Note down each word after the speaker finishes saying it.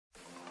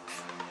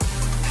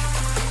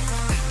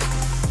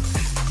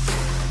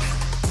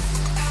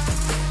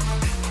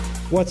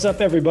What's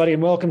up, everybody,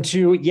 and welcome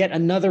to yet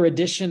another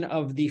edition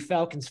of the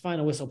Falcons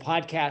Final Whistle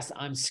podcast.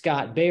 I'm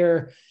Scott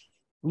Baer,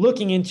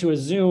 looking into a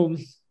Zoom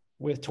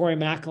with Tori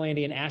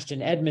McElhaney and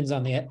Ashton Edmonds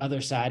on the other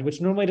side, which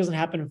normally doesn't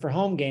happen for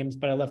home games,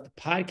 but I left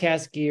the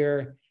podcast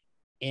gear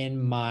in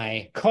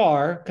my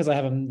car because I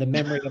have the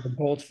memory of a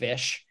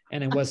goldfish,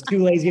 and I was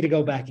too lazy to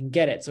go back and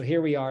get it. So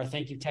here we are.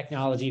 Thank you,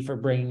 technology, for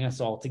bringing us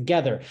all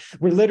together.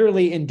 We're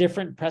literally in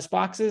different press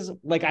boxes.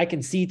 Like, I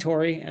can see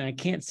Tori and I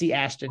can't see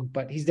Ashton,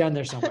 but he's down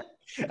there somewhere.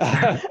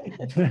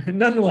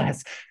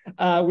 Nonetheless,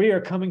 we are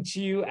coming to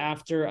you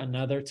after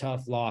another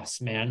tough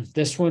loss, man.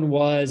 This one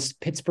was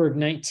Pittsburgh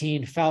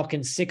 19,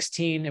 Falcons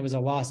 16. It was a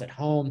loss at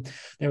home.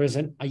 There was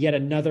yet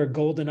another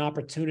golden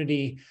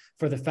opportunity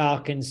for the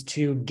Falcons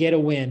to get a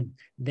win.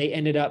 They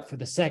ended up, for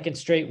the second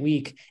straight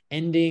week,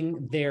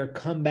 ending their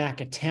comeback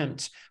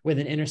attempt with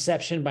an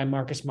interception by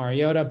Marcus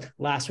Mariota.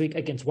 Last week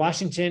against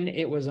Washington,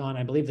 it was on,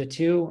 I believe, the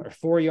 2 or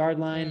 4 yard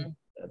line.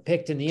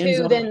 Picked in the end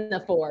zone. 2, then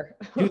the 4.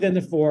 2, then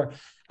the 4.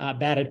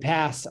 Batted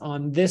pass.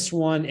 On this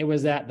one, it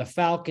was at the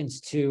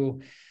Falcons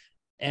 2,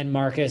 and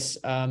Marcus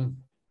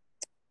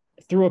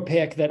threw a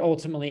pick that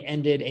ultimately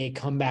ended a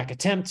comeback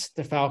attempt.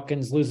 The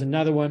Falcons lose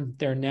another one.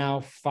 They're now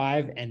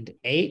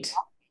 5-8.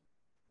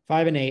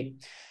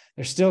 5-8.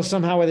 They're still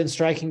somehow within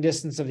striking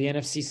distance of the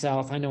NFC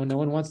South. I know no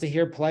one wants to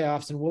hear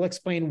playoffs, and we'll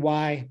explain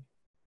why.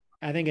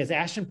 I think, as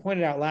Ashton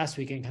pointed out last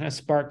week and kind of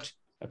sparked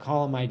a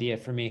column idea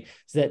for me,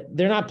 is that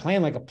they're not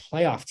playing like a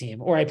playoff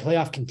team or a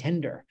playoff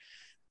contender.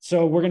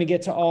 So we're going to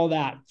get to all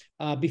that.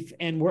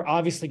 And we're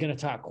obviously going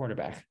to talk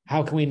quarterback.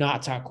 How can we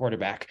not talk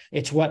quarterback?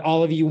 It's what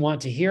all of you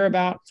want to hear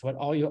about. It's what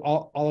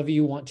all of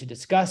you want to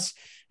discuss.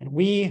 And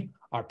we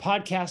are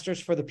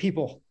podcasters for the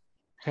people.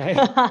 Okay.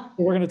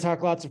 We're going to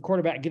talk lots of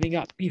quarterback getting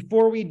up.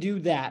 Before we do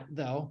that,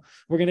 though,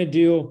 we're going to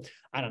do,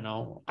 I don't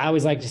know, I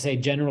always like to say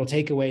general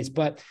takeaways,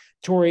 but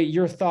Tori,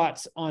 your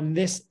thoughts on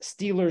this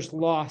Steelers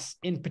loss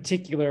in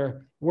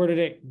particular. Where did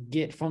it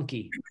get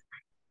funky?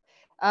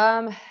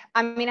 I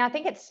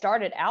think it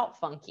started out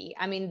funky.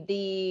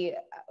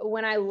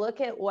 When I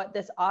look at what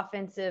this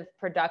offensive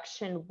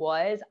production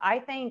was, I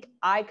think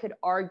I could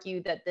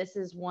argue that this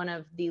is one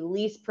of the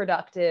least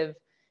productive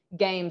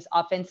games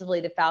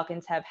offensively the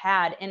Falcons have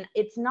had. And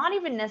it's not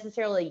even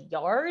necessarily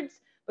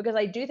yards, because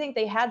I do think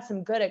they had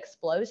some good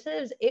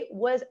explosives. It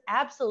was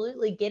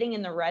absolutely getting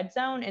in the red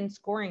zone and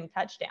scoring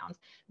touchdowns.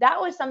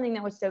 That was something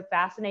that was so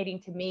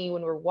fascinating to me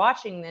when we're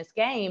watching this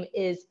game,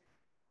 is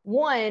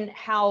one,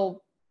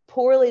 how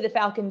poorly the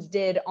Falcons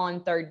did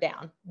on third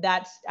down.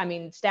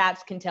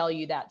 Stats can tell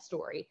you that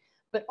story.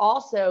 But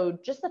also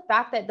just the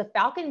fact that the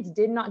Falcons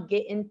did not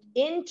get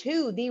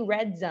into the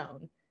red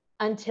zone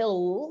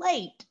until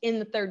late in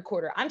the third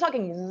quarter. I'm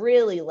talking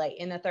really late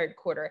in the third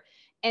quarter.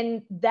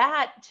 And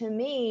that, to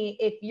me,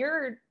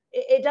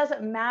 it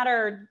doesn't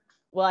matter.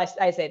 Well,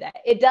 I say that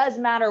it does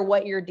matter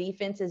what your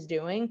defense is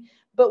doing.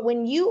 But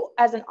when you,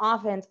 as an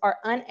offense, are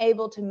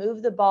unable to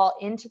move the ball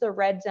into the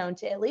red zone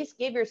to at least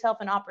give yourself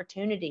an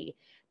opportunity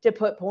to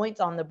put points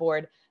on the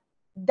board,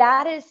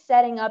 that is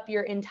setting up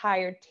your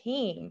entire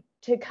team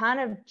to kind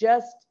of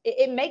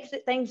it makes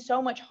things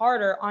so much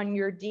harder on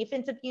your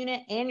defensive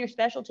unit and your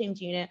special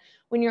teams unit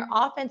when your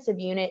offensive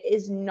unit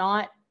is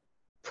not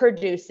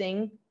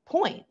producing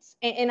points.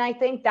 And I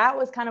think that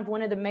was kind of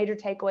one of the major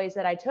takeaways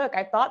that I took.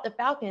 I thought the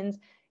Falcons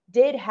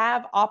did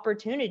have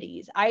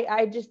opportunities.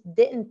 I just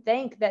didn't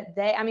think that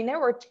there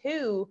were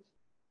 2,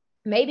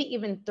 maybe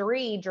even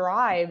 3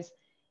 drives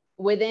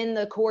within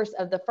the course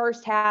of the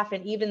first half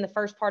and even the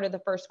first part of the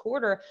first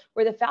quarter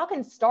where the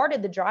Falcons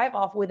started the drive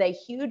off with a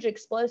huge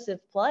explosive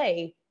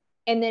play,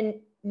 and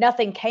then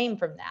nothing came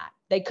from that.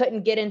 They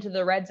couldn't get into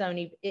the red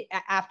zone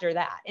after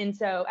that. And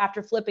so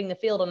after flipping the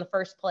field on the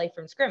first play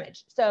from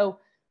scrimmage. So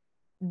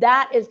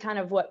that is kind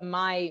of what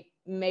my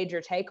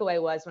major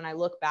takeaway was when I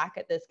look back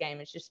at this game.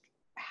 It's just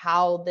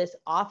how this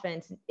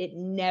offense, it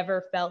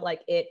never felt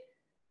like it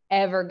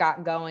ever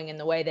got going in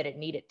the way that it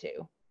needed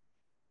to.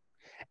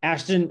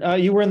 Ashton,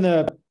 you were in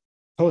the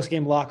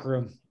post-game locker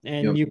room,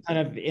 and you kind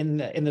of, in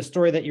the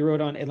story that you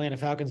wrote on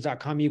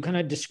AtlantaFalcons.com, you kind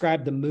of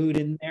described the mood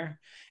in there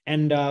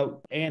and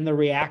the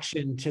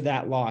reaction to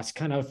that loss.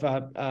 Kind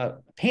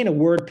of paint a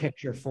word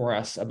picture for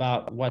us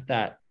about what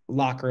that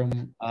locker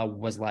room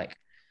was like.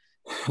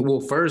 Well,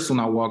 first, when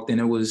I walked in,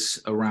 it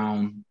was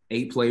around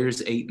 8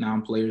 players,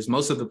 9 players.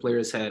 Most of the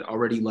players had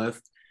already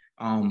left.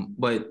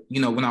 But,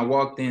 when I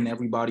walked in,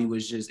 everybody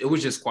was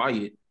just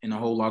quiet in the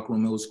whole locker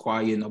room. It was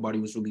quiet. Nobody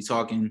was really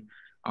talking.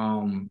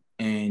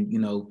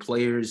 And,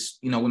 players,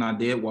 when I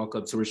did walk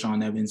up to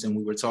Rashaan Evans and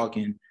we were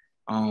talking,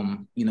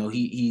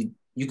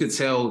 you could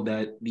tell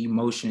that the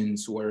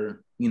emotions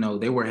were,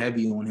 they were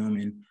heavy on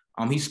him.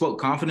 And he spoke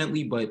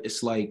confidently, but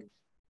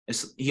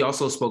he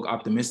also spoke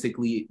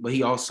optimistically, but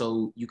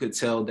you could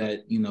tell that,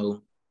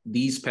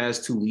 these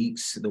past 2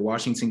 weeks, the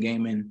Washington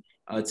game and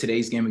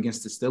today's game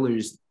against the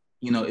Steelers,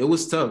 it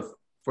was tough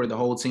for the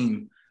whole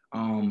team.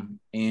 And,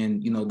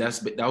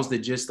 that was the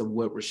gist of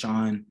what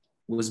Rashaan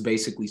was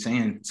basically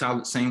saying.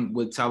 Same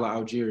with Tyler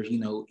Algier,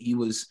 he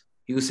was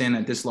saying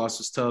that this loss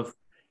was tough.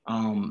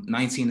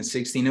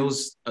 19-16. It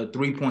was a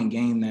 3-point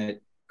game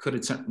that could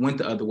have went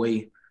the other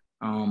way,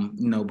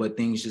 but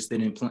things just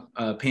didn't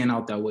pan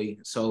out that way.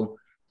 So,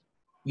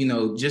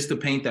 just to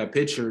paint that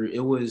picture,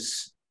 it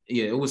was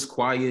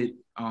quiet.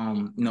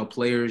 You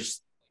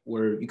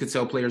could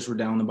tell players were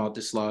down about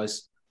this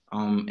loss.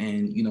 That's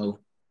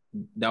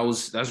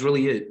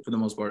really it for the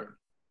most part.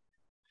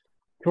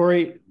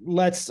 Tori,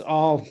 let's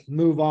all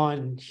move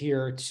on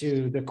here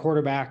to the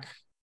quarterback.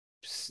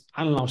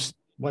 I don't know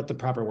what the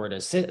proper word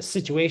is.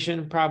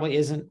 Situation probably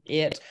isn't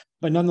it,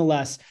 but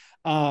nonetheless,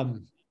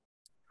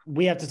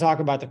 we have to talk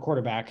about the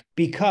quarterback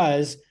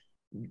because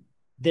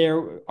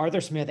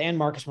Arthur Smith and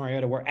Marcus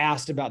Mariota were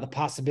asked about the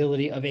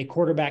possibility of a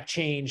quarterback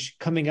change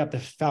coming up. The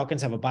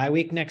Falcons have a bye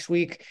week next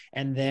week,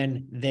 and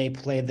then they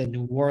play the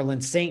New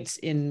Orleans Saints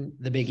in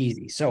the Big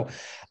Easy. So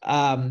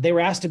they were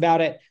asked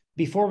about it.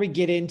 Before we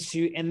get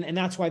into, and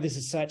that's why this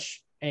is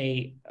such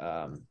a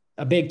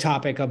big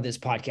topic of this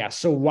podcast.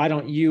 So why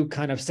don't you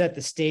kind of set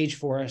the stage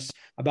for us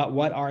about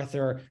what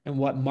Arthur and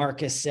what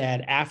Marcus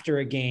said after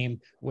a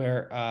game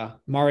where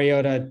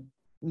Mariota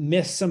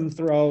missed some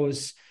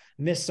throws,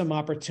 missed some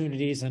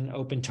opportunities and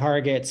open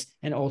targets,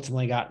 and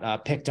ultimately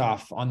got picked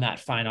off on that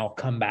final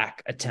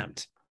comeback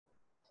attempt.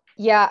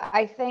 Yeah,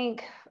 I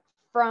think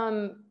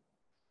from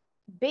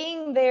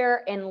being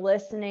there and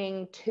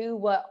listening to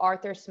what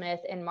Arthur Smith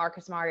and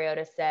Marcus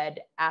Mariota said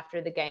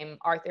after the game,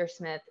 Arthur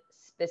Smith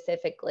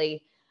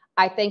specifically,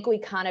 I think we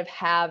kind of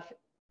have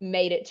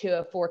made it to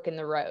a fork in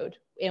the road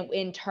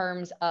in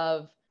terms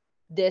of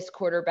this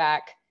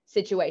quarterback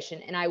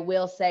situation. And I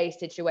will say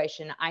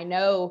situation. I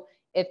know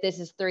if this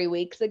is 3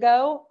 weeks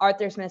ago,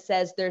 Arthur Smith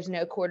says there's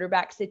no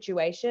quarterback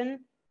situation,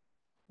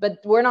 but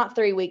we're not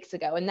 3 weeks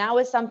ago. And that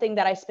was something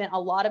that I spent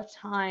a lot of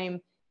time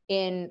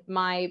in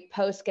my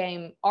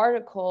post-game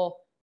article,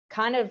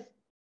 kind of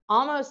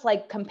almost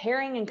like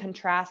comparing and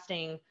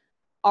contrasting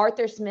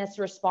Arthur Smith's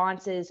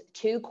responses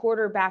to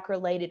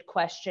quarterback-related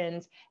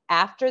questions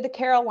after the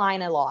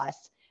Carolina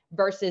loss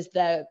versus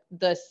the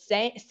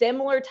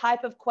similar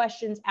type of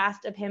questions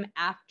asked of him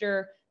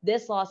after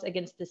this loss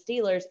against the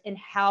Steelers and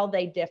how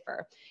they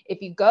differ.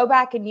 If you go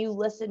back and you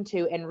listen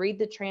to and read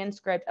the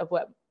transcript of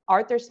what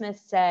Arthur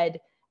Smith said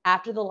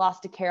after the loss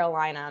to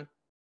Carolina,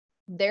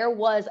 there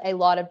was a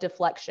lot of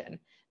deflection.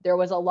 There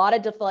was a lot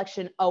of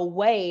deflection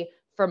away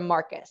from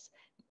Marcus.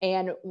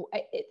 And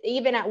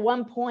even at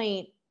one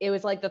point, it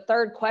was like the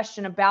third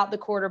question about the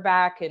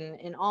quarterback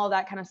and all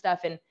that kind of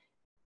stuff. And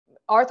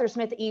Arthur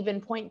Smith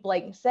even point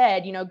blank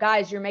said,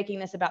 guys, you're making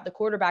this about the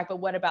quarterback, but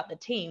what about the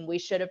team? We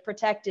should have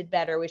protected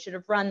better. We should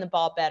have run the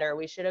ball better.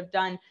 We should have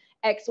done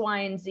X, Y,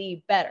 and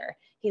Z better.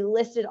 He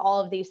listed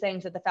all of these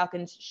things that the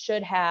Falcons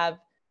should have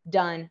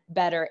done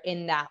better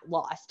in that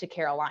loss to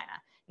Carolina.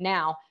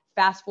 Now,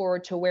 fast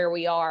forward to where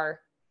we are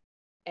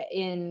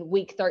in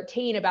week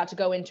 13, about to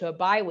go into a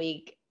bye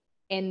week,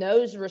 and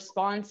those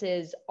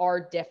responses are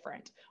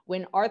different.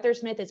 When Arthur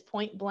Smith is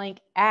point blank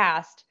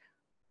asked,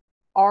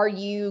 are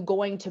you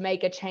going to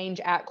make a change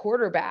at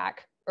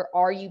quarterback, or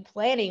are you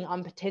planning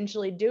on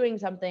potentially doing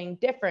something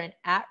different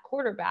at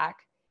quarterback?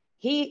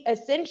 He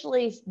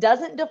essentially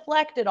doesn't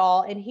deflect at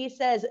all. And he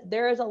says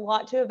there is a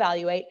lot to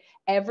evaluate.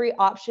 Every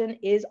option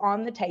is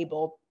on the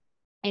table.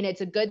 And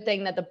it's a good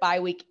thing that the bye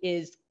week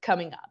is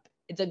coming up.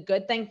 It's a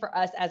good thing for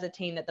us as a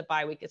team that the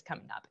bye week is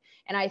coming up.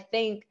 And I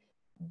think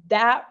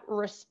that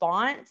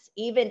response,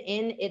 even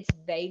in its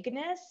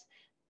vagueness,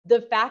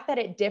 the fact that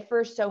it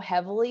differs so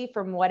heavily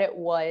from what it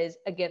was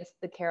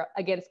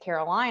against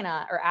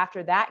Carolina or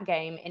after that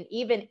game, and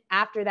even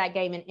after that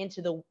game and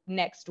into the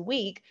next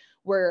week,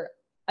 where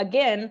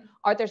again,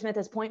 Arthur Smith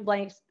is point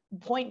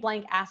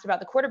blank asked about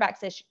the quarterback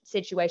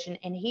situation,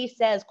 and he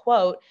says,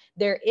 quote,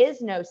 "There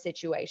is no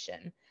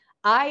situation."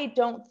 I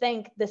don't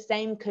think the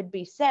same could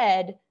be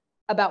said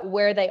about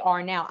where they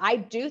are now. I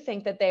do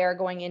think that they are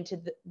going into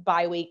the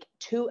bye week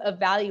to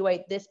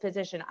evaluate this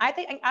position.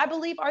 I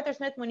believe Arthur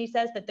Smith when he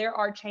says that there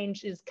are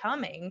changes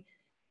coming,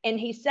 and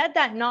he said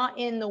that not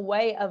in the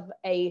way of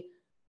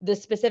the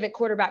specific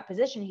quarterback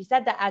position. He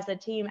said that as a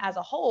team as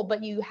a whole,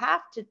 but you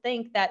have to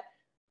think that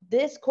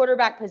this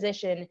quarterback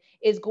position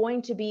is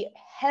going to be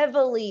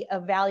heavily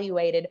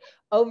evaluated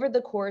over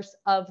the course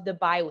of the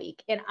bye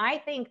week. And I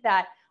think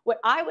that what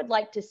I would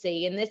like to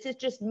see, and this is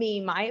just me,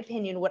 my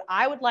opinion, what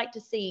I would like to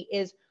see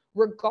is,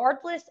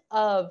 regardless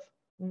of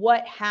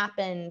what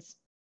happens,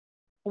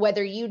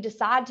 whether you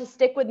decide to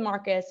stick with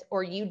Marcus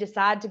or you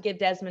decide to give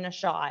Desmond a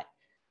shot,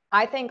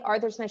 I think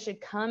Arthur Smith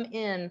should come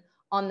in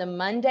on the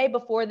Monday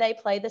before they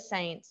play the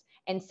Saints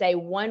and say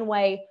one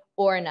way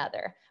or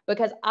another.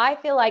 Because I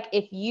feel like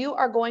if you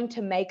are going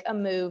to make a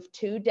move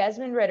to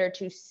Desmond Ridder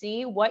to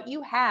see what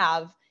you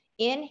have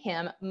in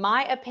him,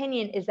 my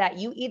opinion is that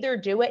you either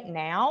do it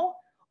now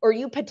or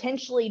you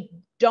potentially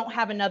don't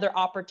have another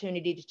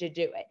opportunity to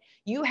do it.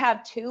 You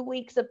have 2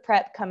 weeks of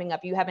prep coming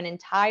up. You have an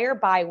entire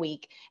bye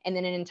week and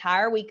then an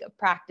entire week of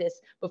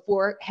practice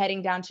before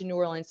heading down to New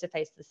Orleans to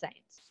face the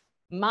Saints.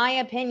 My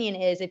opinion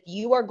is if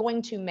you are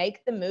going to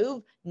make the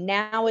move,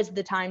 now is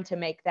the time to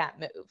make that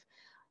move.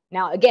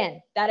 Now,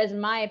 again, that is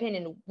my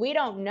opinion. We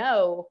don't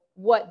know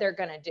what they're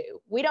going to do.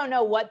 We don't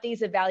know what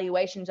these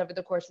evaluations over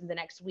the course of the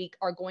next week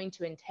are going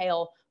to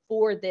entail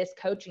for this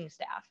coaching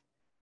staff.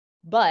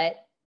 But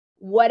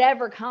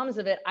whatever comes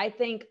of it, I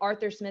think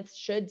Arthur Smith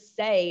should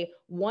say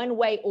one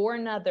way or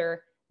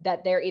another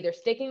that they're either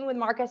sticking with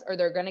Marcus or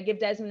they're going to give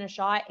Desmond a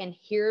shot, and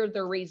here are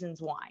the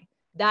reasons why.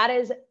 That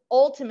is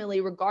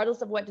ultimately,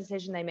 regardless of what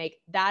decision they make,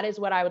 that is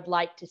what I would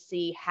like to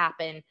see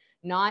happen.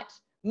 Not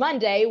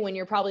Monday when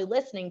you're probably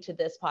listening to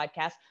this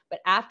podcast, but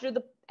after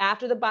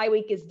the bye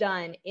week is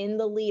done, in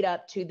the lead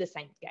up to the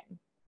Saints game.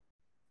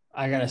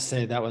 I gotta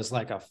say that was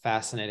like a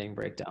fascinating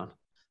breakdown.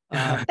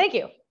 Thank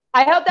you.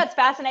 I hope that's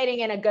fascinating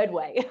in a good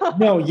way.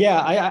 No,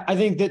 yeah, I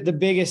think that the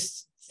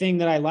biggest thing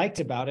that I liked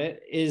about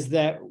it is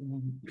that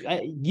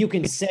you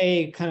can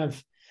say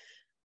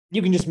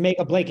you can just make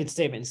a blanket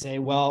statement and say,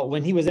 well,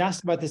 when he was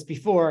asked about this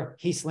before,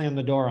 he slammed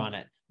the door on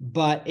it.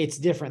 But it's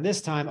different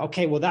this time.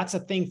 Okay, well, that's a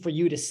thing for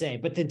you to say,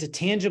 but then to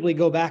tangibly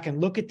go back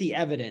and look at the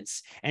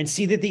evidence and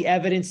see that the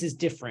evidence is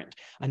different.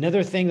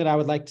 Another thing that I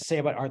would like to say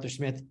about Arthur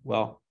Smith,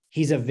 well,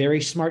 he's a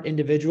very smart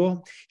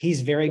individual.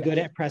 He's very good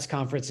at press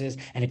conferences.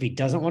 And if he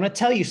doesn't want to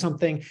tell you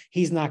something,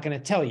 he's not going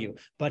to tell you,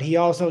 but he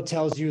also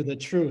tells you the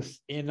truth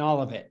in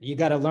all of it. You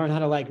got to learn how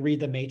to like read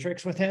the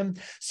matrix with him.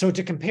 So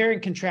to compare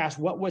and contrast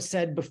what was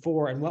said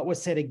before and what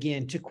was said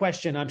again, to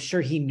question, I'm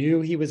sure he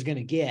knew he was going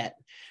to get,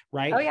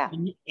 right? Oh, yeah.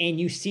 And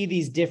you see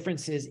these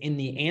differences in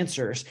the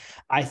answers,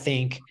 I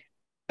think,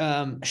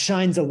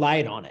 shines a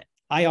light on it.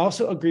 I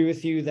also agree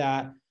with you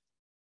that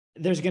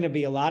there's going to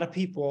be a lot of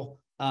people.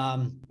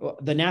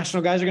 The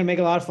national guys are going to make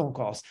a lot of phone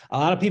calls. A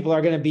lot of people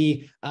are going to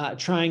be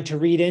trying to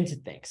read into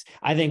things.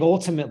 I think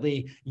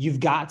ultimately you've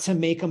got to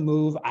make a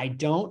move. I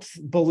don't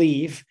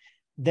believe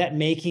that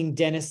making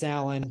Dennis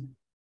Allen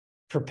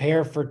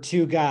prepare for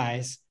two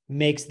guys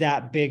makes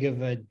that big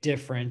of a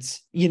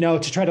difference, to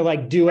try to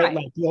like do it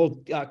like the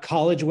old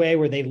college way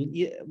where they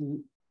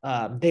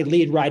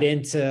lead right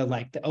into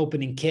like the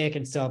opening kick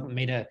and stuff,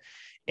 made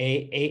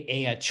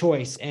a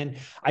choice. And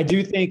I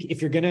do think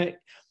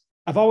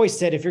I've always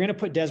said, if you're going to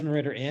put Desmond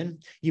Ridder in,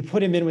 you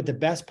put him in with the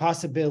best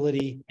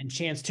possibility and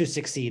chance to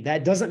succeed.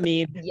 That doesn't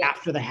mean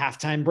after the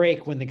halftime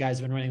break when the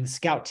guy's been running the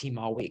scout team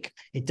all week.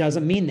 It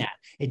doesn't mean that.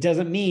 It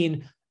doesn't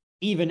mean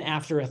even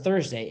after a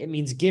Thursday. It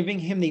means giving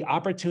him the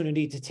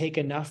opportunity to take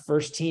enough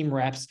first team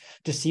reps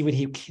to see what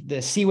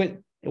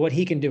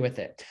he can do with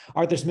it.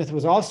 Arthur Smith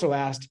was also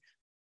asked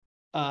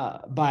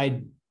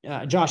by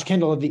Josh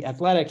Kendall of The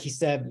Athletic. He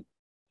said,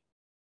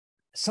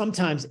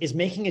 sometimes is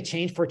making a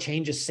change for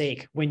change's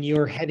sake when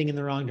you're heading in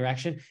the wrong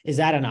direction, is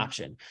that an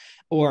option?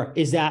 Or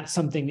is that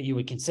something that you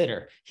would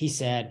consider? He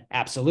said,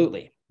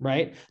 absolutely.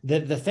 Right.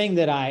 The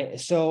thing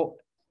so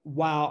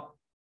while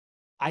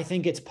I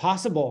think it's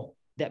possible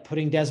that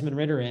putting Desmond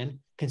Ridder in,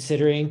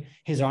 considering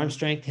his arm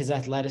strength, his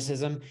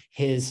athleticism,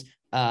 his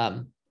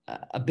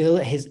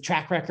ability, his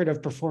track record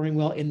of performing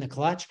well in the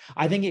clutch,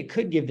 I think it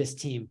could give this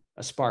team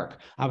a spark.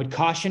 I would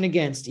caution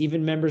against,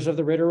 even members of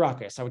the Ridder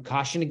Ruckus, I would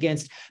caution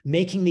against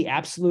making the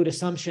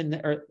assumption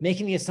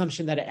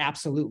that it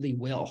absolutely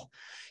will.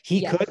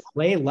 He could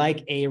play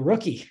like a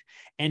rookie,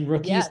 and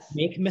rookies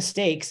make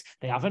mistakes.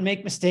 They often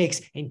make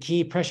mistakes in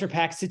key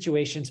pressure-packed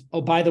situations.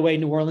 Oh, by the way,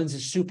 New Orleans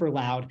is super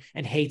loud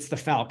and hates the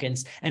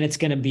Falcons, and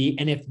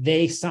if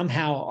they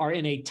somehow are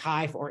in a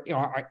tie or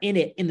are in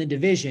it in the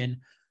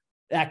division,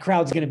 that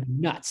crowd's going to be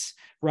nuts,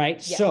 right?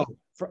 Yes. So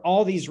for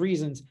all these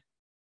reasons,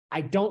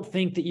 I don't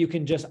think that you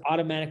can just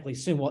automatically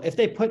assume, well, if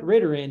they put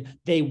Ridder in,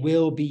 they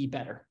will be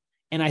better.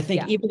 And I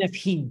think even if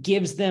he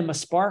gives them a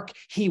spark,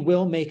 he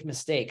will make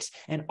mistakes.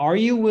 And are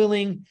you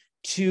willing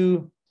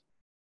to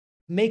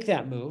make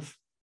that move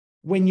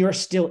when you're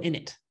still in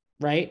it,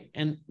 right?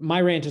 And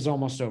my rant is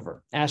almost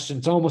over. Ashton,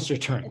 it's almost your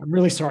turn. I'm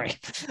really sorry.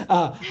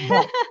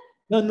 But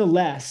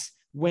nonetheless,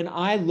 when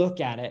I look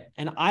at it,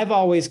 and I've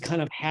always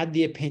kind of had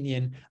the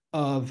opinion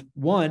of,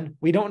 one,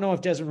 we don't know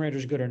if Desmond Ridder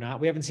is good or not.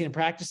 We haven't seen him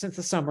practice since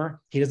the summer.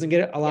 He doesn't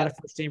get a lot of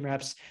first team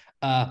reps.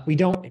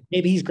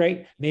 Maybe he's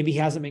great. Maybe he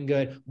hasn't been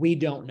good. We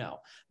don't know.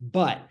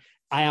 But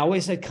I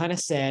always had kind of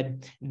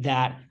said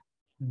that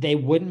they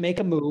wouldn't make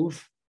a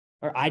move,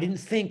 or I didn't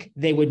think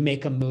they would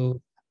make a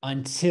move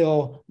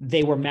until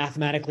they were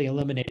mathematically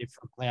eliminated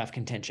from playoff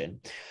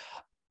contention.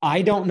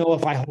 I don't know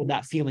if I hold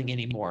that feeling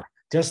anymore.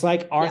 Just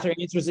like Arthur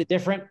answers it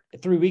different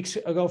 3 weeks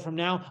ago from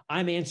now,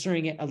 I'm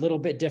answering it a little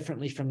bit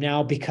differently from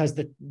now, because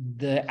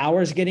the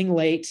hour's getting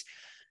late.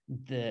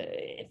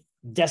 The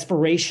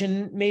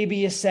desperation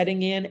maybe is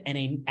setting in.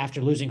 And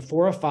after losing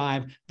 4 or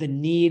 5, the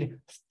need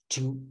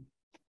to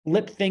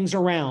flip things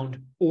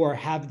around or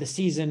have the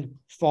season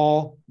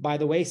fall by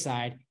the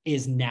wayside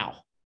is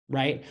now,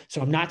 right?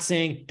 So I'm not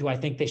saying, do I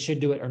think they should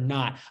do it or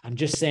not? I'm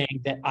just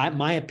saying that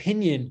my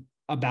opinion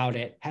about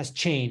it has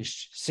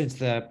changed since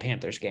the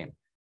Panthers game.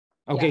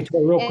 Okay,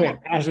 Tori, real quick.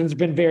 Ashton's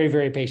been very,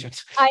 very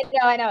patient.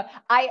 I know.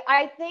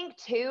 I think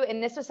too,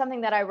 and this was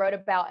something that I wrote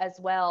about as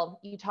well.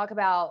 You talk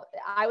about,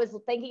 I was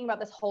thinking about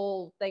this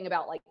whole thing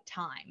about like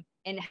time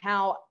and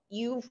how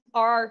you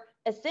are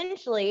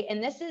essentially,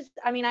 and this is,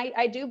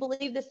 I do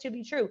believe this to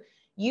be true.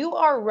 You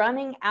are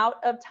running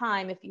out of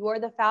time if you are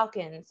the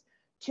Falcons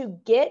to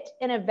get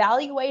an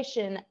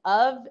evaluation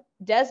of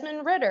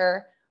Desmond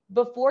Ridder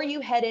before you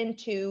head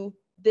into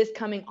this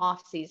coming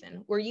off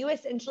season, where you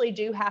essentially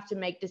do have to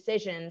make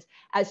decisions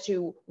as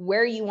to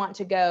where you want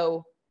to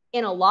go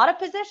in a lot of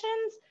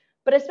positions,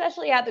 but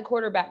especially at the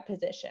quarterback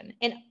position.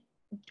 And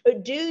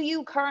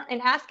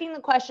and asking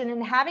the question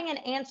and having an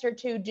answer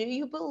to, do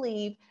you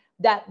believe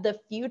that the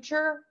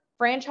future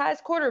franchise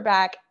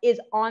quarterback is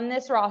on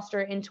this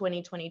roster in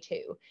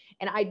 2022?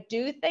 And I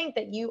do think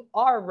that you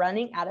are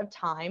running out of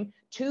time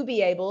to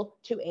be able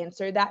to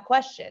answer that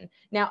question.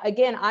 Now,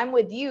 again, I'm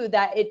with you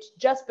that it's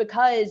just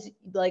because,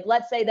 like,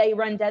 let's say they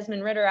run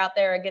Desmond Ridder out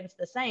there against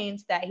the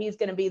Saints, that he's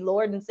going to be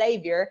Lord and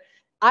Savior.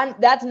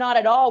 That's not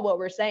at all what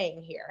we're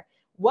saying here.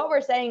 What we're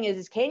saying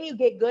is can you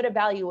get good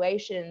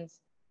evaluations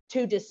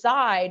to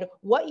decide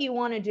what you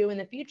want to do in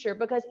the future?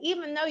 Because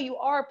even though you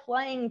are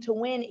playing to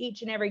win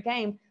each and every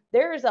game,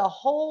 there's a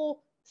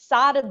whole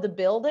side of the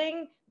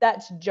building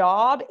that's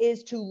job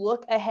is to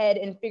look ahead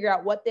and figure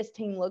out what this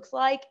team looks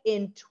like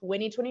in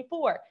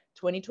 2024,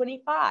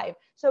 2025.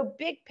 So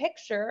big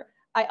picture,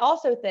 I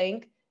also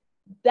think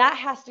that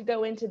has to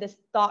go into this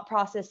thought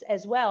process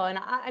as well. And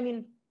I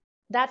mean,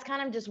 that's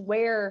kind of just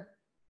where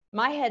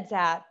my head's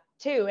at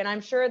too. And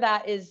I'm sure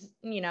that is,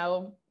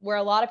 where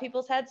a lot of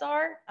people's heads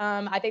are.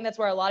 I think that's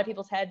where a lot of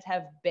people's heads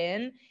have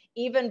been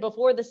even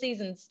before the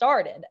season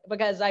started,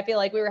 because I feel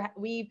like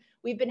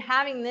we've been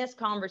having this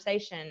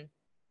conversation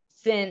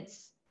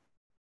since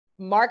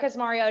Marcus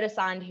Mariota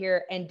signed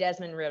here and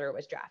Desmond Ridder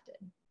was drafted.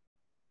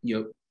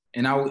 Yep.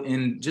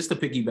 And just to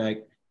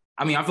piggyback,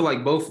 I mean, I feel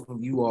like both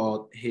of you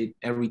all hit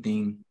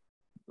everything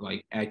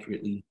like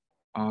accurately.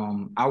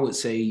 I would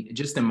say,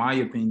 just in my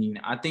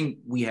opinion, I think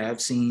we have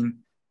seen,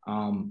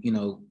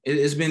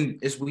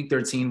 it's week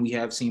 13. We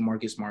have seen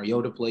Marcus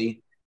Mariota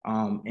play.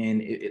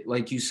 And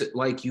like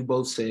you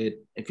both said,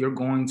 if you're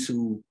going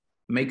to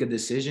make a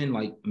decision,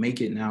 like,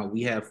 make it now.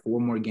 We have 4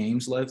 more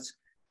games left,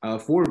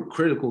 4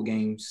 critical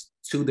games,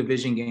 2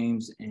 division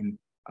games, and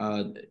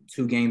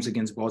 2 games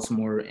against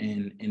Baltimore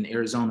and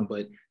Arizona.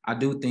 But I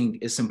do think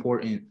it's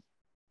important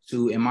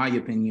to, in my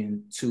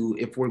opinion,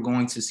 if we're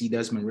going to see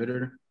Desmond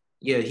Ridder,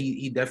 yeah,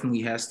 he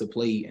definitely has to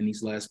play in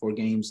these last 4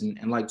 games.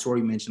 And like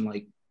Tori mentioned,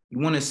 like, you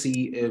want to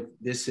see if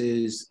this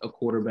is a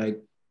quarterback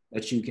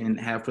that you can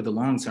have for the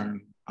long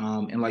term.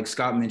 And like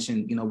Scott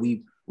mentioned,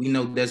 we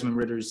know Desmond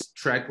Ridder's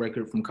track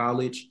record from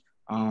college,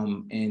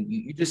 and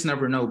you just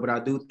never know. But I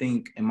do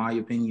think, in my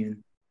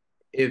opinion,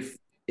 if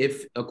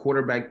a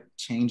quarterback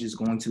change is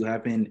going to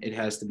happen, it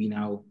has to be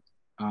now,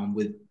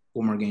 with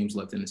 4 more games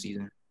left in the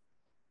season.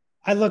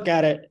 I look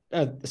at it,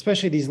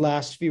 especially these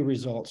last few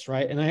results,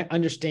 right? And I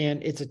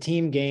understand it's a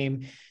team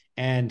game,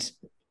 and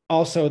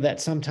also that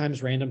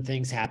sometimes random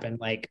things happen,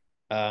 like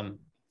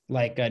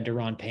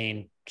Deron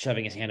Payne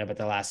shoving his hand up at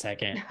the last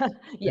second.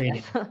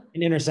 Yes.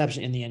 An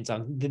interception in the end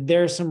zone.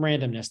 There's some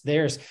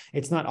randomness.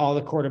 It's not all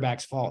the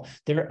quarterback's fault.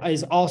 There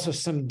is also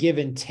some give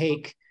and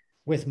take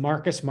with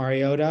Marcus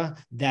Mariota,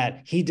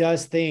 that he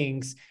does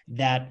things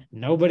that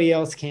nobody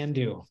else can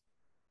do.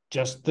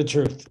 Just the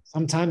truth.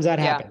 Sometimes that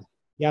happens.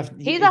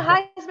 He's a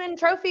Heisman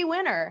Trophy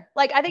winner.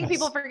 Like, I think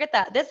people forget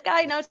that. This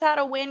guy knows how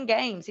to win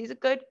games.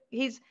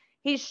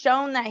 He's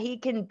shown that he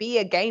can be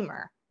a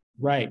gamer.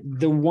 Right.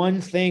 The one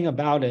thing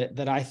about it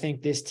that I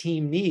think this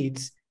team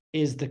needs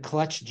is the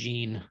clutch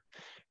gene,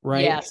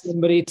 right? Yes.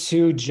 Somebody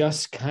to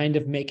just kind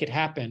of make it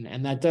happen.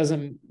 And that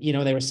doesn't, they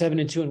were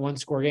 7-2 in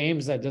 1-score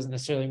games. That doesn't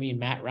necessarily mean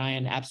Matt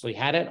Ryan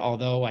absolutely had it,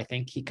 although I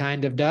think he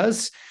kind of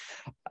does.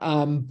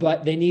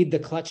 But they need the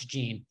clutch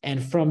gene.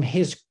 And from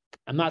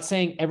I'm not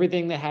saying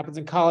everything that happens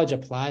in college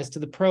applies to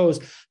the pros,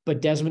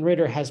 but Desmond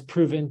Ridder has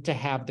proven to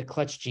have the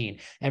clutch gene.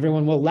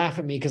 Everyone will laugh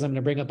at me because I'm going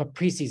to bring up a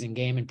preseason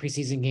game, and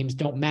preseason games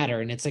don't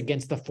matter, and it's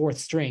against the 4th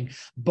string.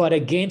 But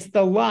against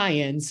the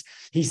Lions,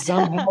 he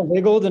somehow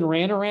wiggled and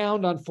ran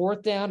around on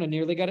 4th down and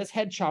nearly got his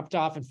head chopped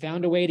off and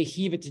found a way to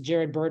heave it to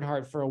Jared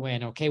Bernhardt for a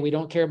win. Okay, we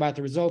don't care about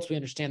the results. We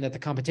understand that the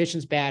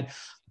competition's bad,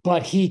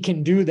 but he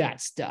can do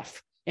that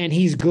stuff. And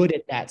he's good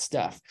at that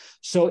stuff.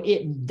 So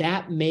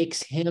that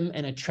makes him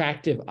an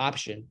attractive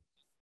option.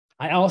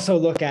 I also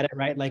look at it,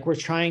 right? Like, we're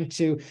trying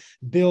to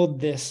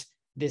build this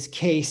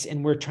case,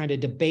 and we're trying to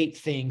debate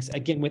things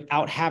again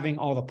without having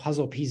all the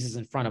puzzle pieces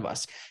in front of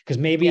us.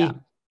 Because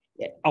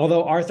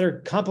although Arthur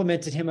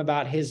complimented him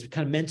about his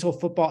kind of mental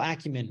football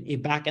acumen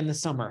back in the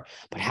summer,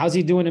 but how's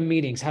he doing in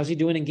meetings? How's he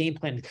doing in game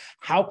planning?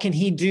 How can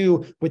he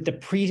do with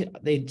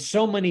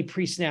so many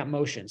pre-snap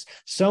motions,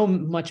 so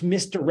much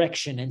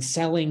misdirection and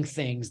selling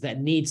things that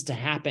needs to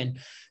happen?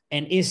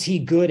 And is he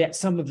good at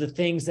some of the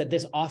things that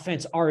this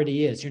offense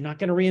already is? You're not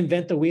going to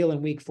reinvent the wheel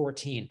in week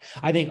 14.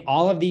 I think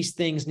all of these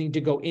things need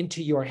to go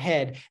into your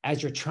head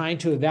as you're trying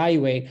to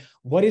evaluate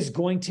what is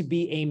going to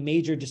be a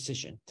major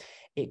decision.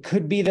 It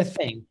could be the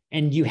thing,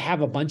 and you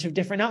have a bunch of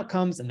different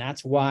outcomes, and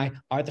that's why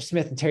Arthur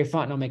Smith and Terry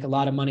Fontenot make a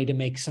lot of money to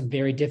make some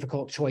very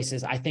difficult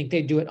choices. I think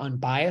they do it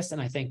unbiased,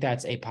 and I think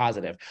that's a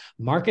positive.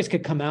 Marcus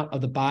could come out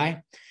of the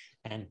bye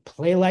and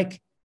play like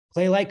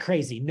play like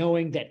crazy,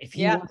 knowing that if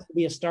he wants to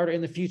be a starter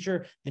in the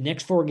future, the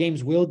next 4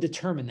 games will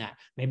determine that.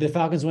 Maybe the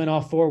Falcons win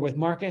all 4 with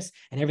Marcus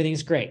and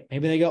everything's great.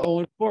 Maybe they go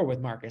 0-4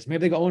 with Marcus.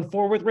 Maybe they go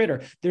 0-4 with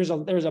Ridder. There's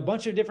a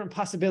bunch of different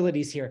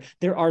possibilities here.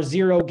 There are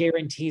 0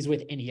 guarantees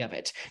with any of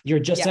it. You're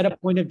just at a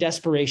point of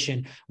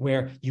desperation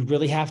where you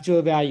really have to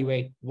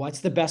evaluate what's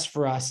the best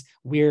for us.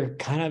 We're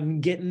kind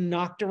of getting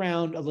knocked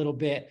around a little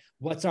bit.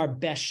 What's our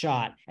best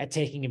shot at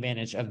taking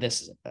advantage of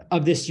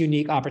this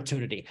unique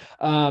opportunity?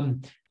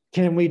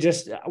 Can we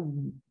just,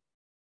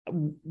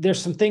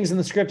 there's some things in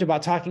the script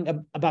about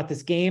talking about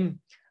this game.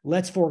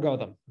 Let's forego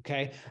them.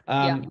 Okay.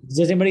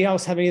 Does anybody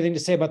else have anything to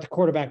say about the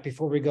quarterback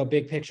before we go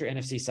big picture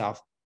NFC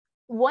South?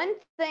 One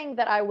thing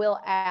that I will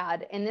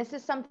add, and this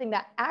is something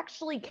that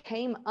actually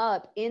came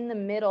up in the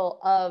middle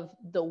of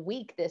the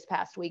week this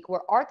past week,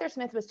 where Arthur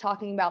Smith was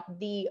talking about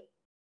the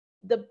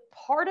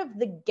part of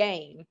the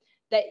game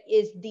that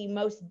is the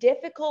most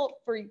difficult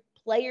for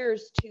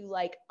players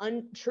to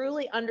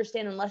truly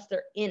understand unless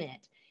they're in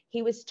it.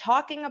 He was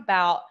talking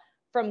about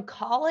from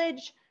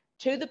college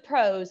to the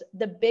pros,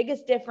 the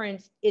biggest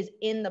difference is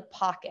in the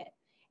pocket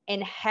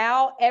and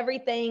how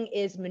everything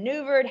is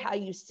maneuvered, how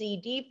you see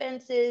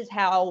defenses,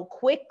 how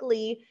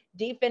quickly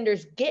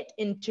defenders get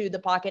into the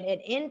pocket and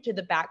into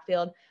the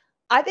backfield.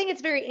 I think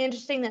it's very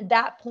interesting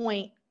that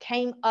point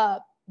came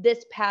up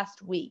this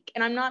past week.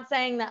 And I'm not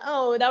saying that,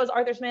 that was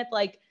Arthur Smith,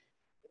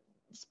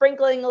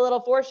 sprinkling a little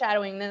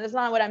foreshadowing. That's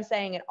not what I'm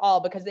saying at all,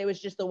 because it was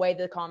just the way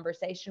the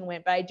conversation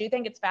went. But I do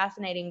think it's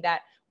fascinating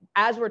that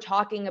as we're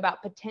talking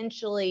about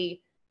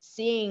potentially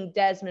seeing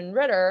Desmond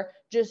Ridder,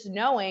 just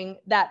knowing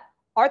that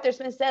Arthur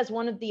Smith says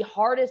one of the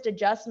hardest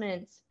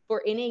adjustments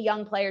for any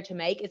young player to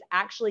make is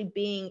actually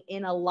being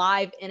in a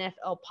live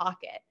NFL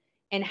pocket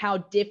and how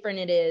different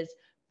it is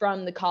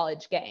from the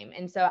college game.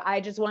 And so I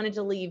just wanted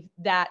to leave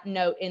that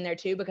note in there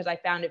too, because I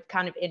found it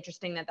kind of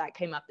interesting that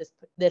came up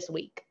this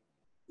week.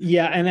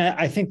 Yeah, and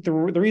I think the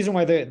reason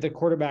why the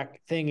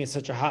quarterback thing is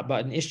such a hot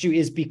button issue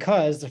is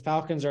because the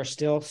Falcons are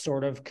still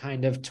sort of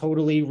kind of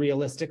totally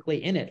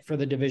realistically in it for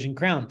the division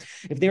crown.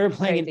 If they were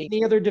playing in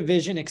any other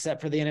division except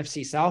for the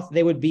NFC South,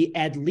 they would be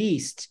at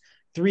least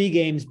 3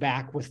 games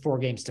back with 4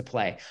 games to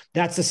play.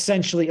 That's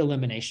essentially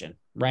elimination,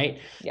 right?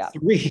 Yeah.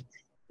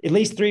 At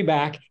least 3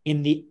 back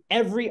in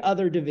every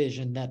other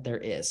division that there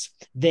is.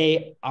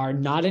 They are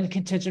not in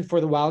contention for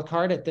the wild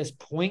card at this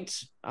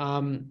point.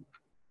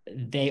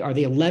 They are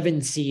the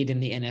 11 seed in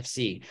the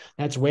NFC.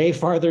 That's way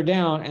farther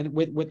down, and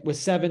with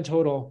 7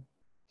 total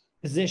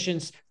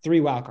positions,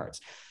 3 wildcards.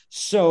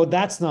 So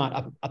that's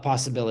not a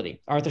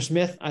possibility. Arthur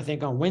Smith, I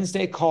think on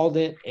Wednesday, called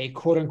it a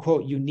quote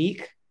unquote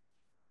unique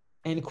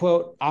end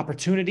quote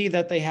opportunity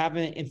that they have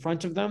in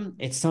front of them.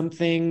 It's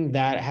something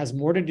that has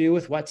more to do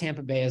with what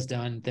Tampa Bay has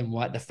done than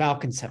what the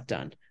Falcons have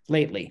done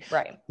lately.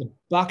 Right. The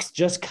Bucs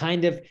just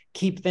kind of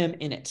keep them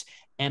in it.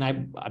 And I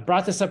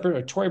brought this up,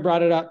 or Tori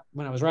brought it up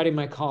when I was writing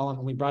my column,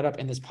 and we brought up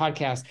in this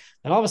podcast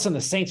that all of a sudden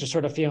the Saints are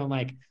sort of feeling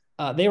like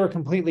they were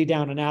completely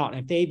down and out.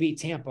 And if they beat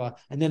Tampa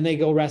and then they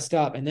go rest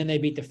up and then they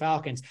beat the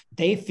Falcons,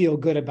 they feel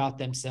good about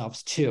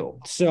themselves too.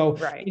 So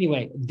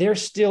Anyway, they're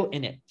still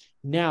in it.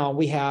 Now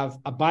we have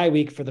a bye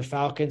week for the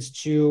Falcons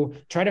to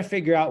try to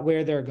figure out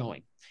where they're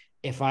going.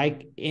 If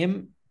I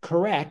am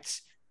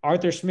correct,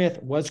 Arthur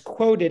Smith was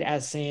quoted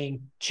as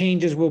saying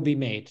changes will be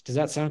made. Does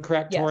that sound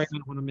correct, Tori? I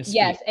don't want to misspeak.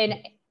 Yes, and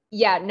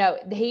yeah, no,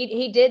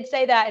 he did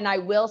say that, and I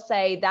will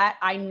say that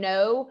I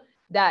know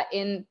that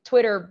in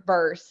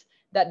Twitterverse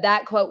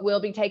that quote will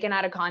be taken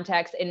out of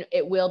context and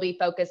it will be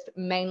focused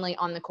mainly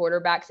on the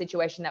quarterback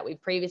situation that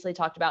we've previously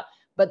talked about.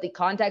 But the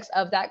context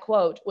of that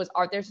quote was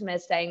Arthur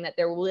Smith saying that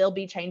there will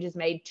be changes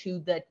made to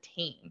the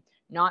team,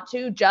 not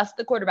to just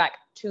the quarterback,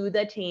 to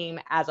the team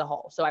as a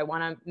whole. So I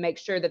want to make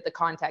sure that the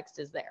context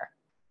is there.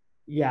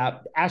 Yeah.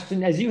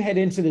 Ashton, as you head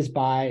into this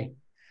bye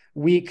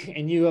week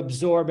and you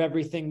absorb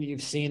everything that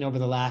you've seen over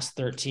the last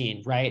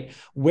 13, right?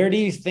 Where do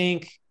you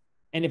think,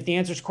 and if the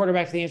answer is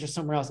quarterback, if the answer is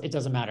somewhere else, it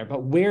doesn't matter.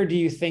 But where do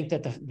you think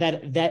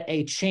that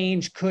a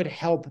change could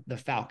help the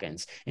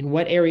Falcons? In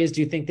what areas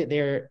do you think that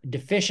they're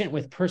deficient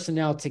with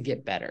personnel to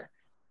get better?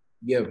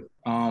 Yeah.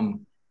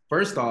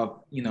 First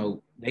off,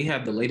 they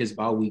have the latest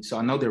bye week, so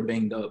I know they're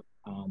banged up.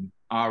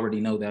 I already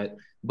know that.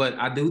 But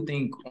I do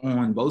think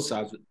on both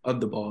sides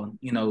of the ball,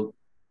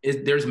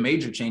 there's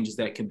major changes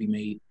that can be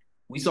made.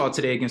 We saw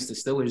today against the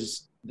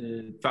Steelers,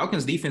 the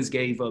Falcons defense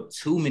gave up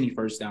too many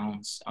first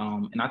downs.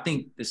 And I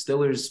think the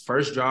Steelers'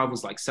 first drive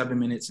was like 7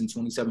 minutes and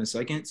 27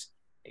 seconds.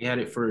 They had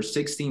it for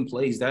 16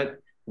 plays. That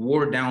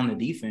wore down the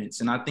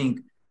defense. And I think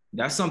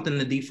that's something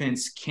the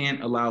defense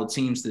can't allow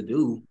teams to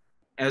do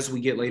as we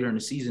get later in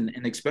the season,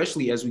 and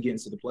especially as we get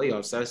into the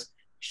playoffs. That's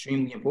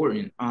extremely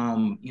important.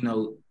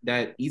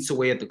 That eats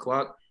away at the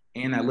clock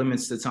and that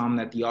limits the time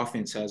that the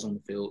offense has on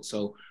the field.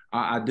 So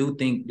I do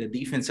think the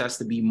defense has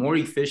to be more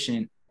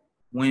efficient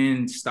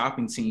when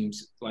stopping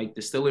teams. Like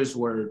the Steelers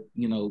were,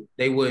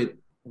 they would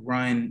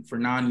run for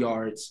 9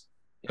 yards.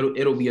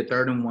 It'll be a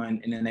 3rd and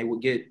 1, and then they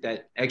would get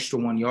that extra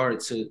 1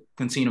 yard to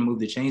continue to move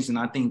the chains. And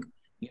I think,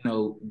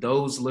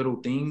 those little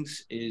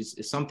things is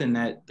something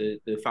that the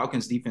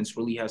Falcons defense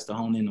really has to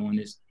hone in on,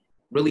 is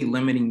really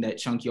limiting that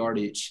chunk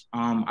yardage.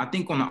 I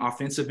think on the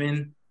offensive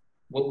end,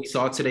 what we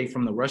saw today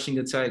from the rushing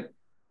attack,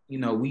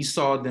 we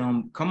saw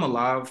them come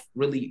alive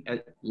really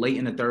late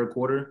in the third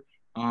quarter.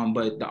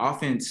 But the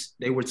offense,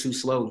 they were too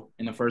slow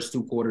in the first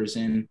two quarters.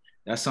 And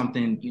that's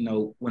something,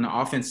 when the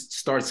offense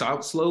starts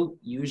out slow,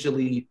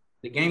 usually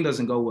the game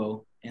doesn't go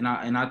well. And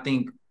I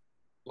think,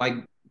 like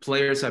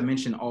players have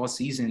mentioned all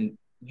season,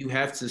 you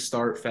have to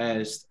start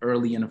fast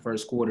early in the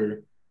first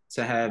quarter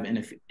to have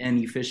an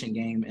efficient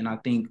game. And I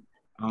think,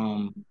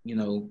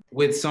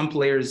 with some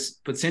players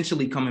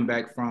potentially coming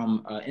back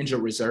from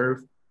injured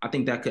reserve, I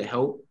think that could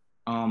help.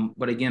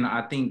 But again,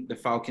 I think the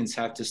Falcons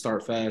have to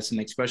start fast, and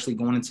especially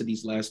going into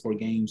these last four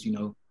games,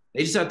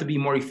 they just have to be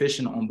more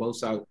efficient on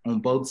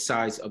both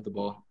sides of the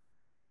ball.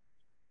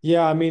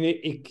 Yeah, I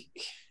mean,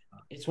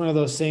 it's one of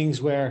those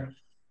things where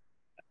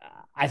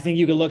I think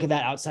you could look at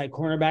that outside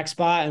cornerback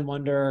spot and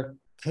wonder,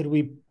 could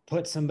we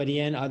put somebody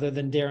in other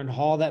than Darren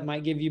Hall that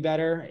might give you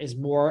better? Is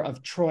more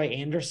of Troy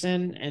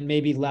Anderson and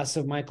maybe less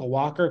of Michael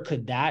Walker?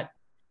 Could that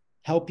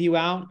help you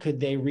out? Could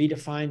they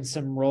redefine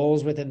some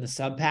roles within the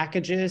sub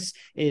packages?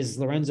 Is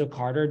Lorenzo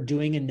Carter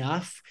doing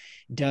enough?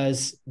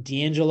 Does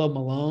D'Angelo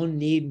Malone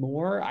need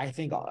more? I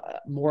think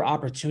more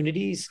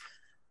opportunities.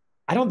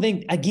 I don't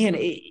think, again,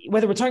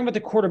 whether we're talking about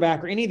the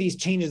quarterback or any of these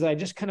changes that I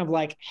just kind of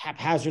like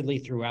haphazardly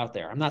threw out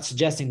there, I'm not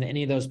suggesting that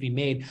any of those be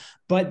made.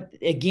 But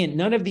again,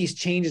 none of these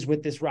changes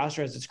with this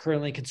roster as it's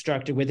currently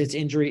constructed, with its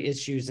injury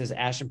issues, as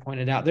Ashton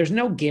pointed out, there's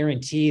no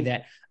guarantee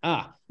that,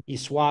 you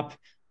swap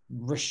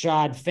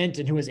Rashad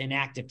Fenton, who is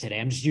inactive today,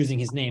 I'm just using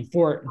his name,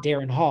 for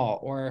Darren Hall,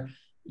 or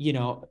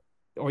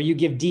you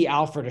give D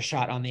Alford a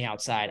shot on the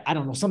outside. I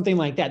don't know, something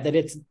like that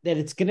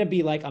it's going to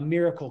be like a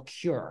miracle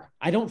cure.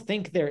 I don't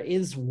think there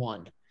is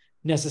one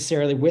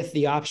necessarily with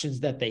the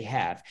options that they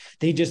have.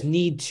 They just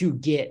need to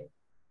get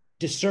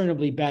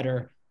discernibly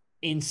better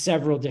in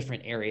several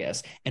different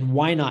areas. And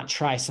why not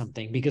try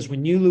something? Because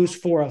when you lose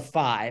 4 of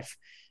 5,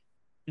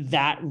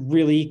 that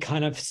really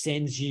kind of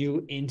sends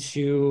you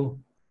into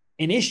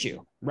an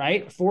issue,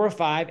 right? 4 of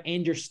 5,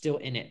 and you're still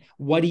in it.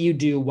 What do you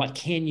do? What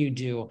can you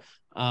do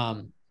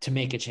to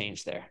make a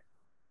change there?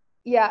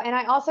 Yeah. And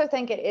I also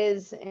think it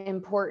is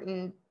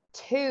important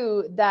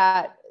too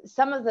that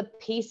some of the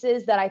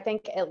pieces that I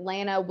think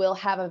Atlanta will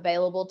have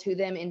available to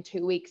them in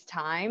 2 weeks'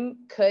 time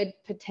could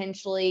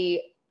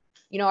potentially,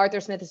 Arthur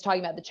Smith is talking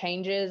about the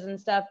changes and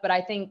stuff, but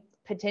I think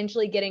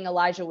potentially getting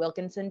Elijah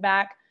Wilkinson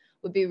back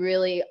would be a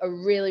really,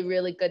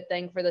 really good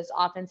thing for this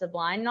offensive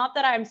line. Not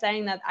that I'm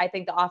saying that I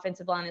think the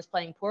offensive line is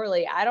playing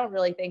poorly. I don't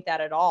really think that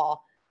at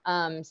all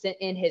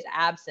in his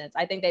absence.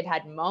 I think they've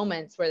had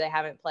moments where they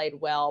haven't played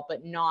well,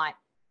 but not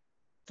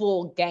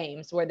full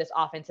games where this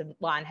offensive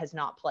line has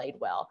not played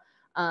well.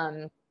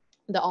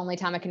 The only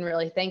time I can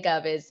really think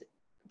of is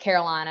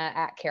Carolina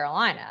at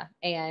Carolina.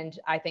 And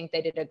I think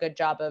they did a good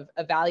job of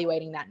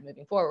evaluating that and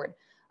moving forward.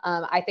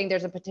 I think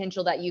there's a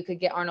potential that you could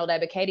get Arnold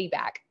Ebiketie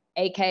back.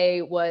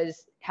 AK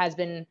has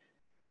been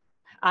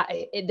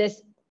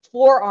this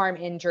forearm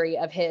injury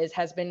of his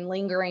has been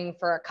lingering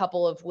for a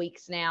couple of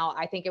weeks now.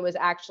 I think it was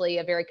actually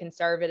a very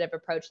conservative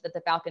approach that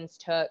the Falcons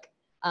took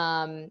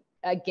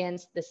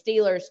against the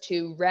Steelers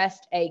to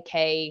rest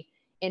AK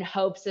in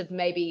hopes of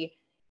maybe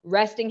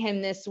resting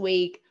him this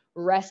week,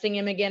 resting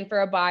him again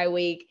for a bye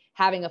week,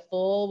 having a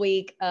full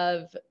week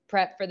of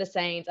prep for the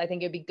Saints. I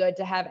think it'd be good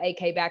to have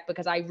AK back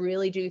because I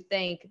really do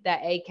think that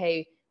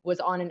AK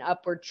was on an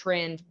upward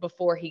trend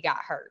before he got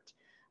hurt.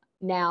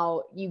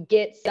 Now you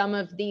get some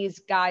of these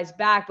guys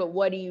back, but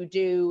what do you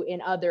do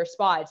in other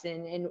spots?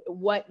 And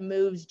what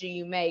moves do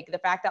you make? The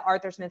fact that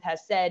Arthur Smith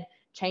has said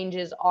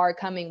changes are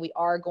coming, we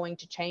are going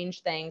to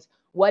change things.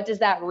 What does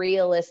that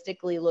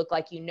realistically look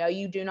like?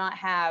 You do not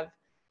have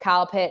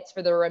Kyle Pitts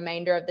for the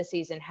remainder of the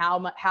season.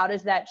 How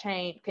does that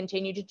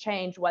continue to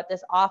change what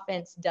this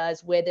offense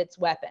does with its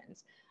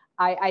weapons?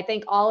 I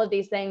think all of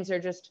these things are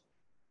just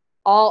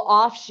all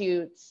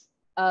offshoots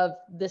of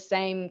the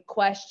same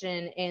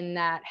question, in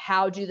that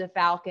how do the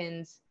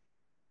Falcons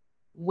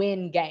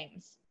win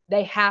games?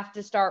 They have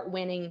to start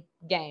winning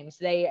games.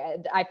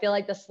 I feel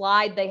like the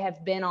slide they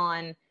have been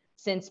on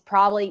since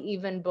probably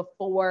even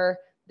before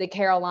the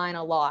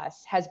Carolina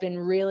loss has been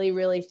really,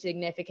 really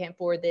significant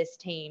for this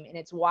team. And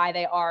it's why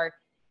they are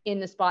in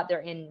the spot they're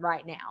in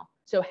right now.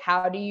 So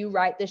how do you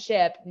right the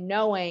ship,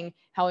 knowing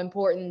how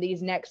important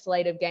these next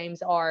slate of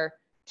games are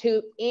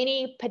to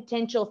any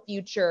potential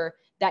future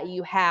that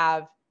you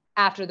have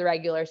after the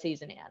regular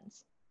season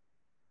ends?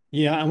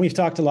 Yeah. And we've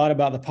talked a lot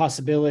about the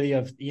possibility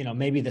of,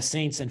 maybe the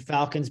Saints and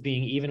Falcons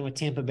being even with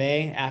Tampa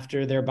Bay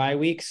after their bye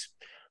weeks.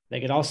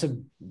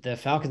 The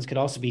Falcons could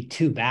also be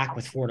 2 back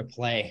with 4 to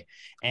play.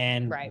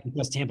 And right,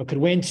 because Tampa could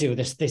win 2,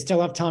 they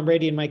still have Tom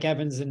Brady and Mike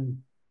Evans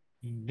and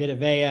Vita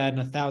Vea and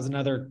 1,000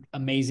 other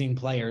amazing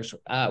players.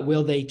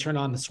 Will they turn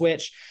on the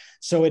switch?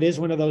 So it is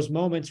one of those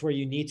moments where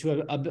you need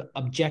to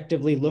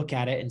objectively look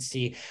at it and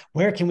see,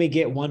 where can we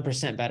get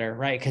 1% better,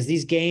 right? Because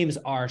these games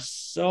are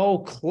so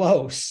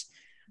close.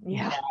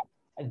 Yeah.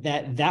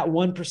 that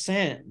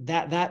 1%,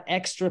 that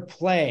extra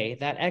play,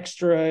 that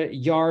extra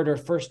yard or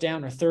first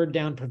down or third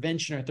down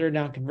prevention or third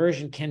down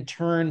conversion can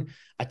turn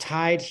a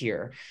tide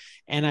here.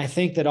 And I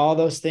think that all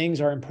those things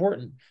are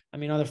important. I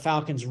mean, are the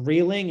Falcons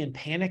reeling and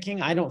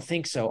panicking? I don't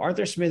think so.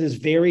 Arthur Smith is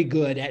very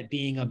good at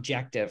being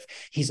objective.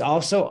 He's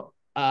also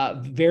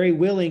very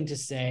willing to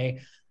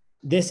say,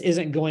 this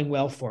isn't going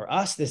well for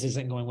us. This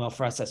isn't going well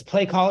for us as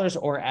play callers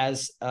or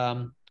as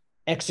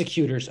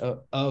executors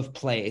of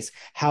plays.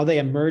 How they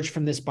emerge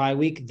from this bye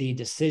week, the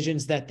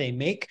decisions that they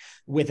make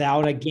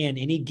without, again,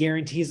 any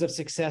guarantees of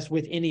success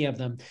with any of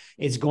them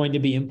is going to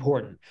be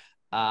important.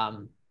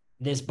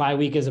 This bye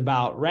week is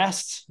about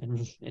rest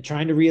and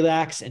trying to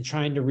relax and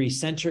trying to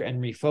recenter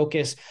and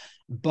refocus.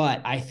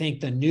 But I think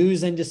the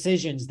news and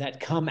decisions that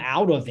come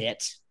out of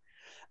it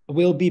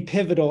will be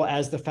pivotal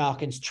as the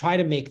Falcons try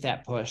to make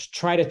that push,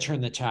 try to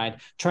turn the tide,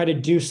 try to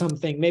do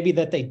something maybe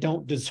that they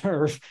don't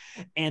deserve.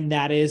 And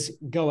that is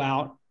go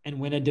out and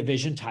win a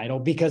division title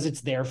because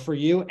it's there for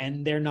you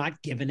and they're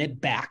not giving it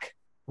back.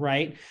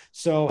 Right.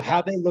 So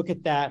how they look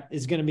at that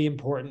is going to be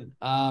important.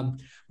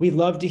 We'd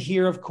love to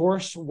hear, of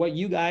course, what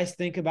you guys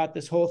think about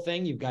this whole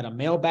thing. You've got a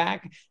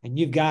mailbag and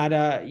you've got,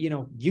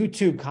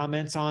 YouTube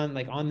comments on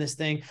this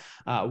thing.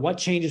 What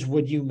changes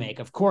would you make?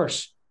 Of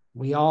course,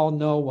 we all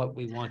know what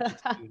we want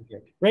to do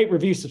here. Rate,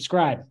 review,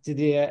 subscribe to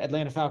the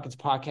Atlanta Falcons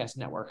Podcast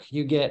Network.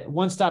 You get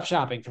one-stop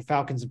shopping for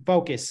Falcons in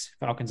Focus,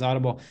 Falcons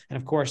Audible, and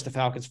of course, the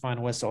Falcons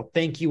Final Whistle.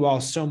 Thank you all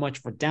so much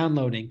for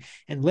downloading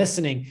and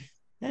listening.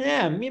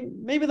 Yeah,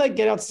 maybe like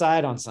get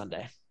outside on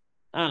Sunday.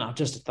 I don't know,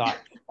 just a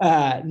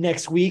thought.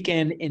 Next week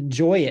and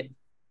enjoy it.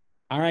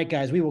 All right,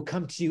 guys, we will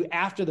come to you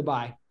after the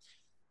bye,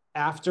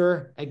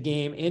 after a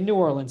game in New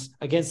Orleans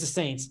against the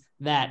Saints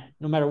that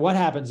no matter what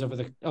happens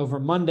over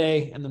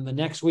Monday and then the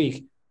next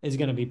week is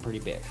going to be pretty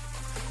big.